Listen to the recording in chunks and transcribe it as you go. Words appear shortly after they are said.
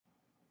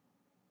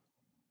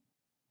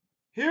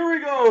Here we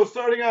go.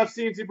 Starting off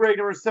C&C break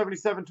number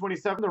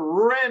 7727. The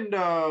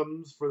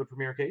randoms for the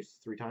premier case.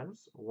 3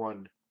 times.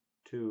 1,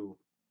 2,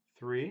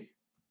 3.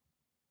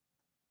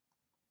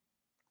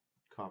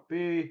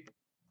 Copy.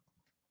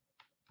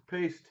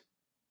 Paste.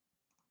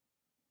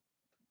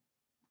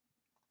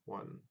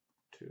 1,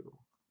 2,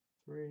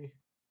 3.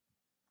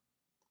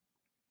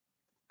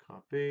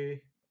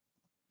 Copy.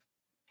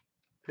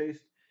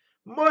 Paste.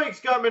 Mike's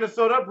got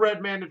Minnesota.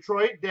 Breadman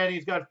Detroit.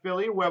 Danny's got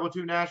Philly.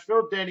 Webble2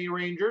 Nashville. Denny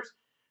Rangers.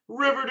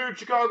 River Dude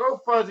Chicago.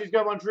 Fuzzy's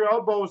got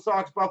Montreal. Bo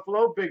Sox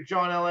Buffalo. Big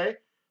John LA.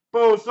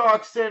 Bo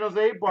Sox San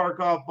Jose.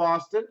 Barkov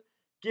Boston.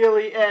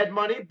 Gilly Ed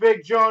Money.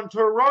 Big John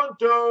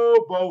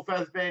Toronto.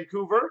 Bofeth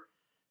Vancouver.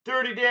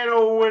 Dirty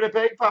Dano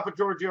Winnipeg. Papa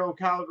Giorgio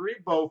Calgary.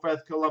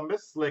 Bofeth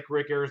Columbus. Slick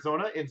Rick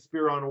Arizona.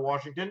 Inspiron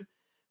Washington.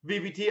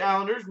 VBT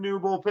Islanders. New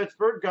Bull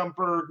Pittsburgh.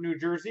 Gumper New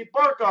Jersey.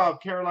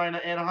 Barkov Carolina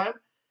Anaheim.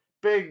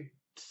 Big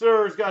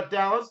Sir's got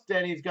Dallas.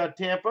 Denny's got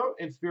Tampa.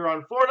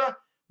 Inspiron Florida.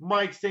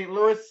 Mike St.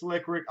 Louis.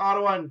 Slick Rick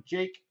Ottawa. And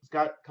Jake's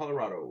got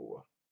Colorado.